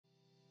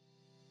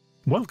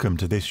Welcome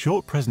to this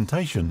short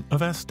presentation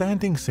of our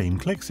standing seam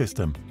click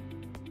system.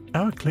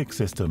 Our click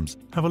systems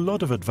have a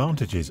lot of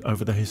advantages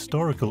over the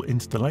historical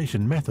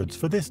installation methods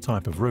for this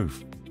type of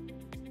roof.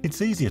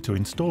 It's easier to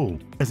install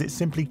as it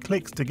simply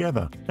clicks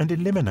together and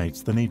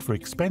eliminates the need for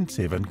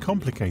expensive and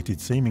complicated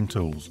seaming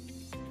tools.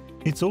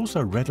 It's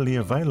also readily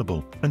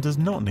available and does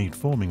not need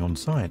forming on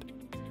site.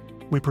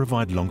 We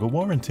provide longer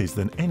warranties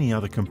than any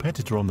other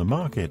competitor on the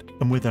market,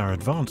 and with our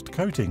advanced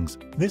coatings,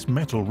 this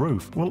metal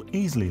roof will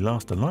easily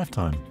last a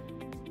lifetime.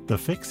 The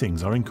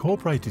fixings are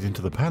incorporated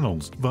into the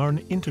panels via an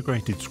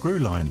integrated screw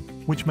line,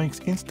 which makes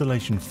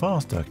installation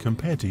faster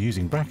compared to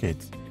using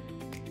brackets.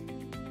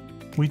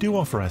 We do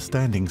offer our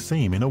standing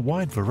seam in a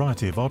wide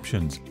variety of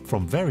options,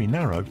 from very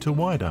narrow to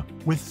wider,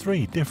 with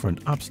 3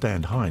 different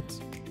upstand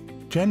heights.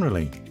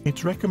 Generally,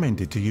 it's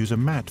recommended to use a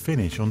matte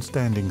finish on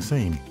standing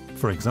seam,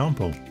 for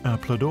example, our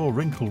Plador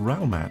Wrinkle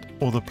Rail Matte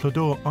or the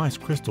Plador Ice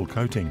Crystal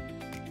Coating.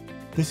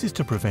 This is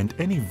to prevent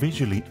any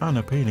visually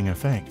unappealing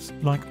effects,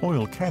 like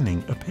oil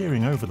canning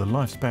appearing over the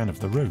lifespan of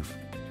the roof.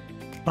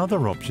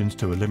 Other options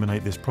to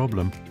eliminate this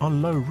problem are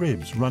low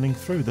ribs running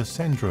through the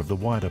centre of the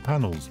wider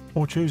panels,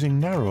 or choosing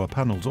narrower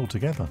panels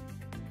altogether.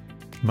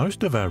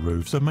 Most of our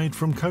roofs are made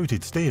from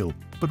coated steel,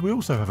 but we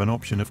also have an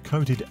option of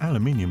coated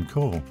aluminium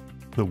core.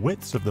 The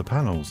widths of the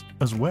panels,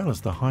 as well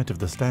as the height of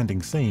the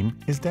standing seam,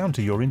 is down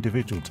to your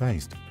individual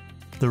taste.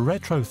 The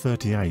Retro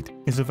 38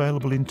 is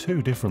available in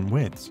 2 different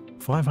widths,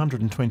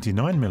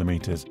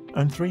 529mm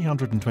and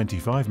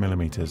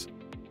 325mm.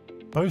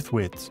 Both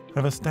widths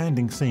have a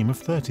standing seam of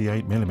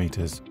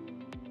 38mm.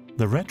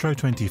 The Retro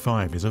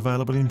 25 is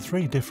available in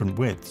 3 different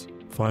widths,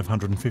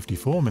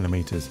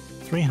 554mm,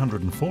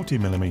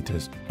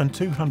 340mm and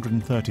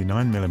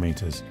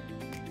 239mm.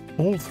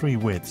 All 3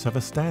 widths have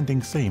a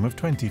standing seam of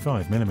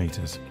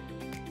 25mm.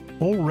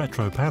 All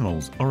Retro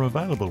panels are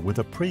available with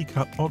a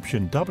pre-cut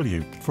option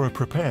W for a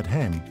prepared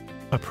hem,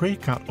 a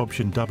pre-cut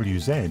option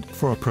WZ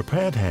for a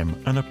prepared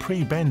hem and a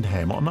pre-bend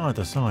hem on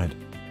either side.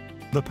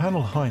 The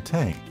panel High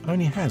Tech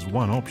only has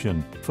one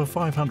option for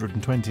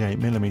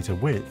 528mm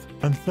width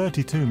and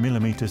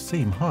 32mm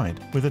seam height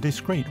with a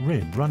discrete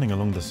rib running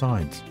along the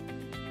sides.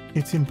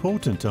 It's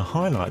important to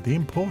highlight the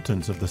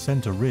importance of the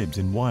centre ribs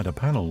in wider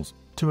panels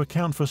to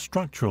account for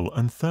structural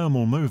and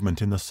thermal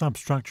movement in the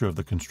substructure of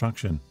the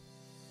construction.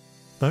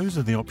 Those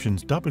are the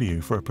options W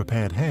for a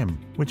prepared hem,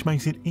 which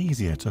makes it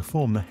easier to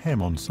form the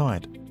hem on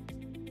site.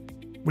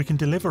 We can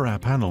deliver our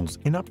panels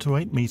in up to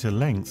 8 metre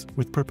lengths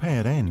with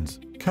prepared ends,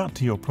 cut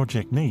to your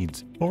project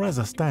needs, or as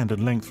a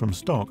standard length from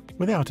stock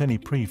without any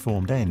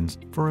pre-formed ends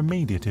for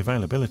immediate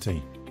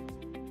availability.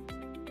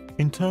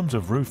 In terms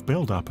of roof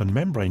build-up and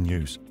membrane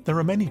use, there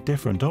are many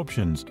different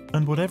options,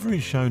 and whatever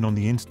is shown on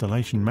the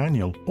installation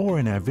manual or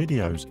in our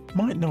videos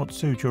might not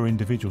suit your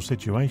individual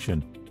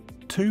situation.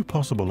 2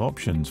 possible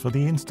options for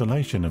the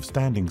installation of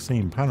standing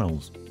seam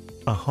panels: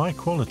 a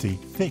high-quality,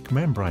 thick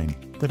membrane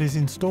that is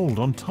installed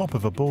on top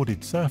of a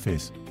boarded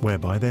surface,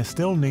 whereby there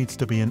still needs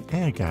to be an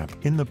air gap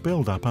in the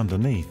build-up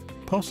underneath,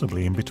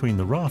 possibly in between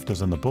the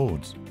rafters and the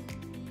boards.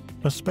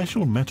 A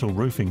special metal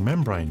roofing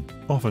membrane,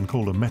 often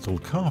called a metal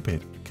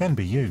carpet, can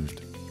be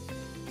used.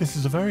 This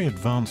is a very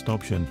advanced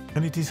option,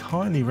 and it is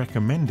highly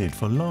recommended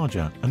for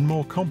larger and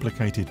more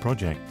complicated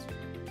projects.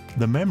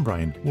 The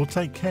membrane will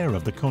take care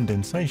of the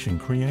condensation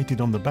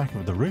created on the back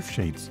of the roof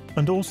sheets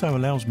and also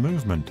allows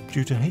movement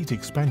due to heat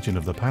expansion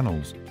of the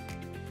panels.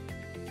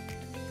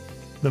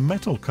 The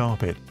metal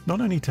carpet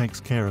not only takes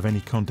care of any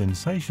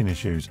condensation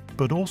issues,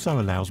 but also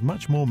allows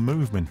much more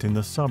movement in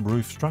the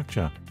sub-roof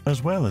structure,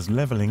 as well as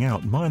levelling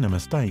out minor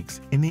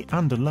mistakes in the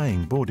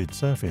underlaying boarded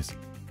surface.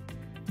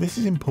 This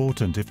is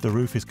important if the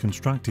roof is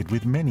constructed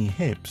with many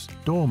hips,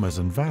 dormers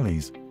and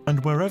valleys,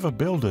 and wherever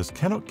builders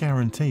cannot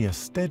guarantee a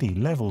steady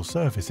level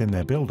surface in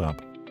their build-up.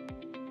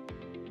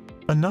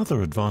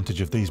 Another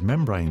advantage of these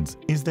membranes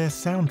is their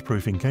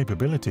soundproofing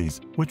capabilities,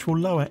 which will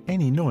lower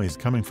any noise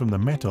coming from the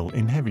metal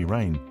in heavy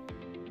rain.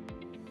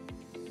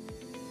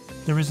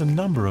 There is a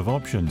number of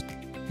options.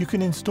 You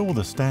can install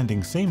the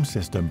standing seam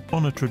system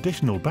on a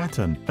traditional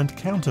batten and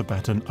counter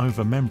batten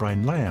over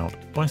membrane layout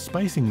by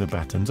spacing the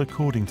battens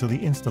according to the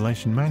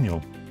installation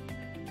manual.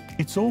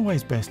 It's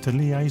always best to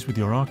liaise with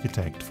your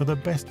architect for the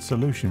best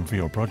solution for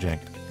your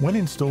project. When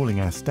installing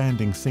our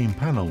standing seam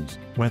panels,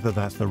 whether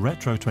that's the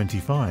Retro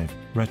 25,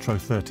 Retro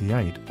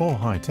 38 or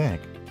High Tech,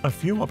 a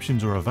few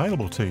options are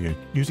available to you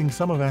using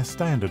some of our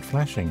standard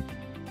flashing.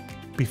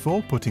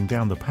 Before putting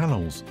down the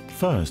panels,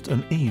 first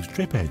an eaves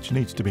drip edge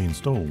needs to be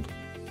installed.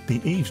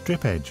 The eaves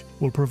drip edge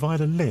will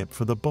provide a lip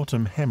for the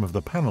bottom hem of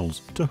the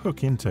panels to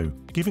hook into,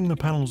 giving the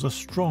panels a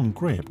strong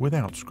grip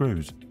without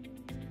screws.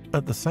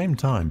 At the same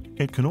time,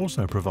 it can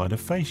also provide a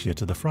fascia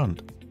to the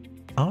front.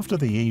 After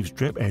the eaves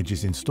drip edge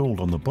is installed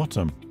on the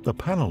bottom, the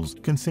panels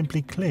can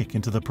simply click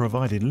into the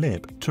provided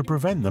lip to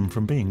prevent them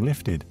from being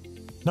lifted.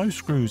 No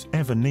screws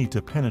ever need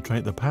to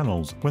penetrate the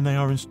panels when they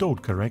are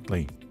installed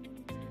correctly.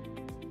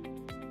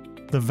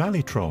 The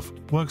valley trough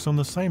works on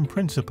the same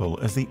principle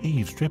as the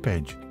eaves drip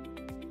edge.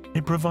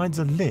 It provides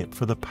a lip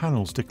for the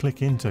panels to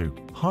click into,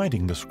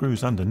 hiding the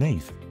screws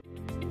underneath.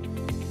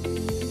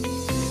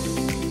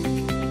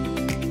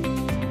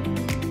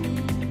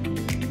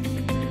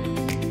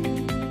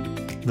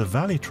 The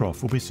valley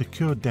trough will be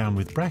secured down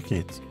with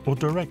brackets or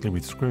directly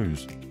with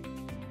screws.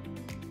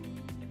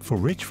 For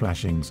ridge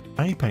flashings,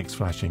 apex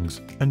flashings,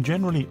 and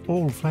generally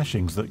all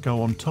flashings that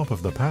go on top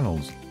of the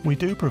panels, we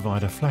do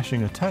provide a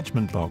flashing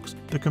attachment box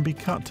that can be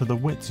cut to the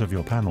widths of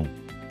your panel.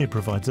 It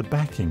provides a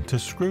backing to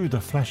screw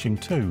the flashing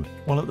to,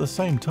 while at the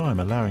same time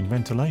allowing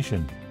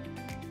ventilation.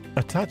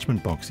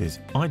 Attachment boxes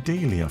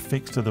ideally are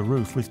fixed to the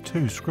roof with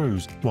 2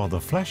 screws, while the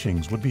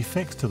flashings would be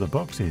fixed to the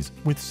boxes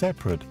with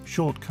separate,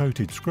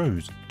 short-coated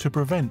screws to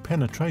prevent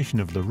penetration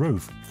of the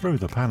roof through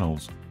the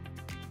panels.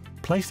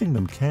 Placing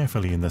them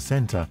carefully in the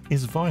centre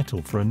is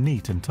vital for a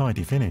neat and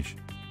tidy finish.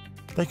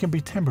 They can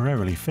be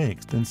temporarily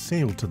fixed and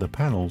sealed to the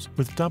panels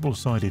with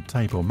double-sided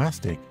tape or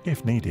mastic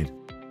if needed.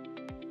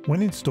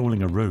 When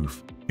installing a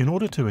roof, in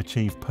order to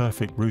achieve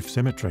perfect roof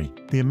symmetry,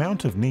 the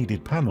amount of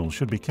needed panels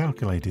should be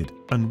calculated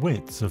and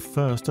widths of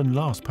first and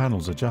last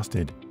panels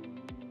adjusted.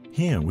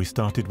 Here we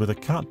started with a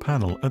cut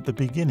panel at the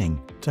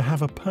beginning to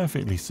have a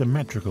perfectly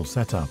symmetrical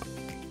setup.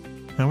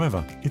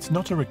 However, it's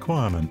not a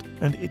requirement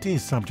and it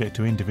is subject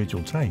to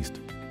individual taste.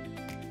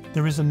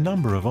 There is a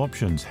number of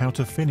options how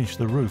to finish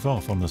the roof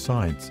off on the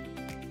sides.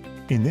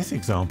 In this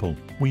example,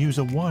 we use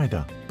a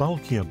wider,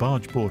 bulkier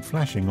barge board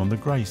flashing on the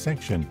grey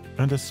section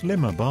and a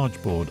slimmer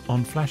barge board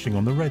on flashing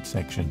on the red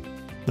section.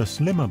 The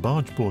slimmer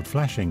barge board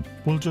flashing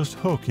will just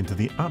hook into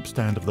the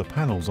upstand of the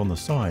panels on the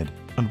side,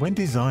 and when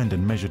designed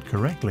and measured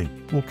correctly,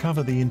 will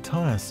cover the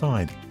entire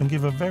side and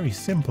give a very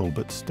simple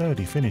but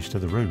sturdy finish to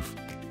the roof.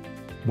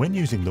 When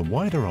using the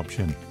wider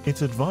option,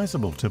 it's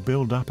advisable to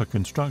build up a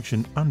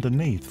construction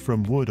underneath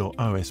from wood or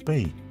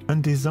OSB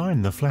and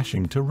design the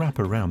flashing to wrap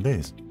around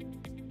this.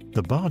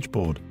 The barge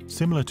board,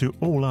 similar to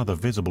all other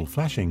visible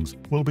flashings,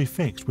 will be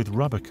fixed with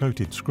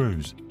rubber-coated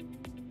screws.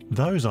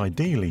 Those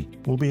ideally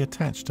will be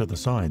attached to the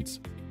sides.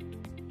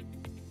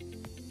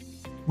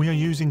 We are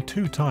using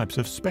 2 types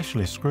of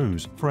specialist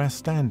screws for our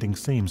standing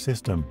seam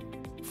system.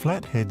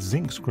 Flathead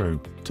zinc screw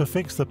to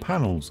fix the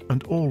panels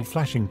and all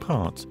flashing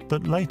parts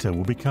that later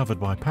will be covered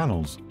by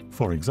panels,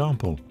 for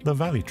example, the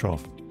valley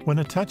trough. When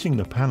attaching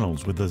the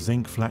panels with the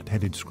zinc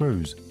flat-headed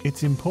screws,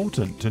 it's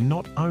important to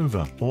not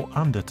over or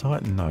under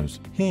tighten those.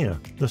 Here,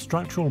 the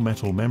structural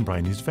metal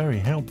membrane is very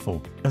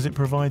helpful as it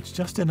provides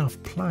just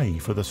enough play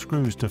for the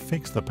screws to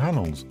fix the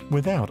panels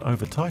without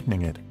over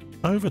tightening it.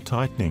 Over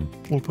tightening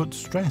will put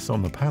stress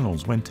on the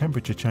panels when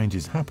temperature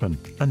changes happen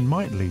and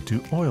might lead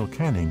to oil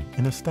canning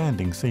in a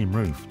standing seam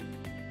roof.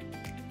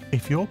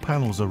 If your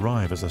panels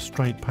arrive as a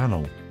straight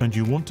panel and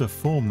you want to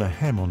form the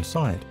hem on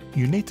site,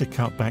 you need to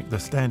cut back the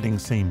standing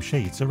seam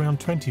sheets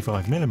around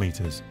 25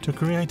 mm to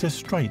create a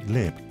straight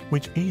lip,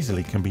 which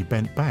easily can be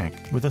bent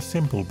back with a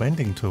simple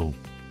bending tool.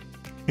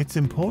 It's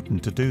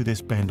important to do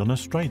this bend on a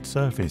straight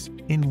surface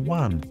in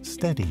one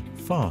steady,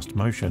 fast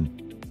motion.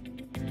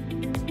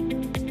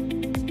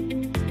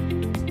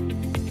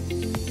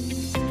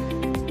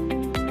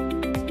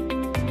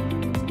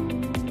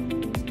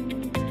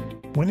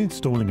 When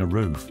installing a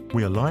roof,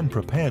 we align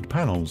prepared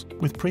panels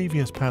with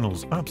previous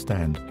panels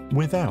upstand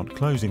without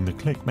closing the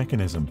click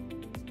mechanism.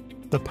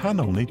 The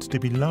panel needs to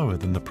be lower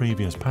than the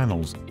previous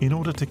panels in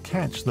order to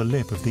catch the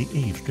lip of the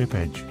eave strip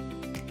edge.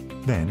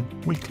 Then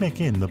we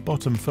click in the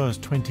bottom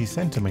first 20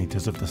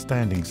 cm of the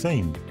standing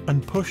seam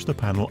and push the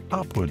panel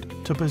upward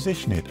to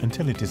position it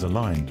until it is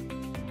aligned.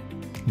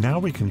 Now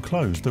we can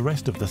close the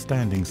rest of the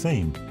standing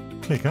seam.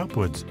 Click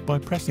upwards by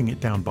pressing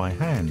it down by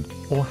hand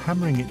or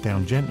hammering it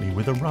down gently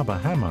with a rubber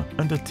hammer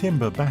and a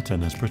timber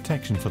batten as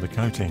protection for the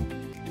coating.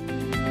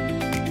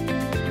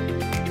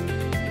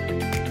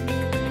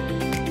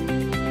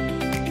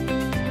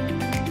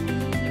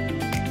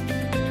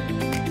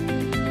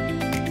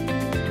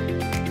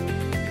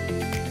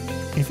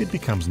 If it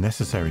becomes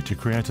necessary to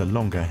create a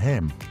longer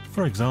hem,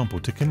 for example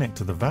to connect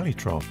to the valley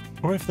trough,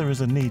 or if there is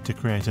a need to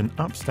create an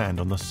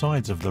upstand on the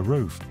sides of the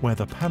roof where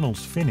the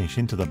panels finish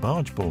into the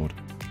barge board,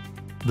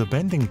 the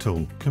bending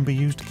tool can be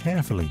used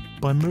carefully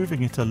by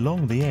moving it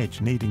along the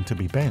edge needing to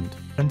be bent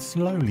and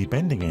slowly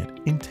bending it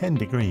in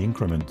 10-degree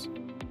increments.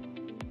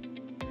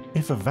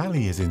 If a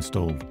valley is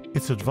installed,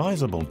 it's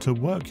advisable to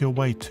work your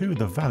way to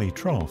the valley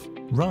trough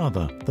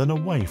rather than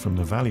away from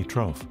the valley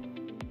trough.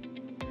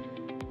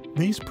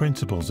 These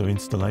principles of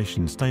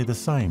installation stay the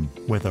same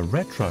whether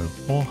retro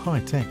or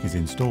high-tech is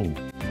installed.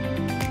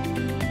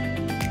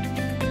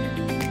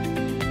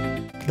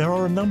 There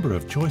are a number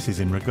of choices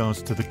in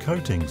regards to the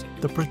coatings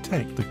that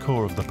protect the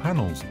core of the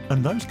panels,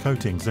 and those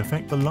coatings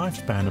affect the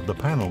lifespan of the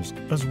panels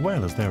as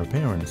well as their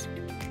appearance.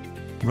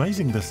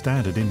 Raising the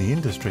standard in the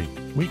industry,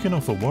 we can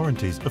offer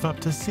warranties of up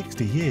to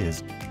 60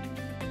 years.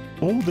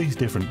 All these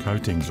different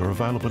coatings are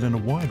available in a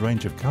wide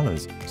range of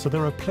colours, so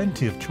there are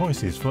plenty of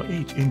choices for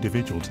each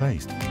individual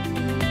taste.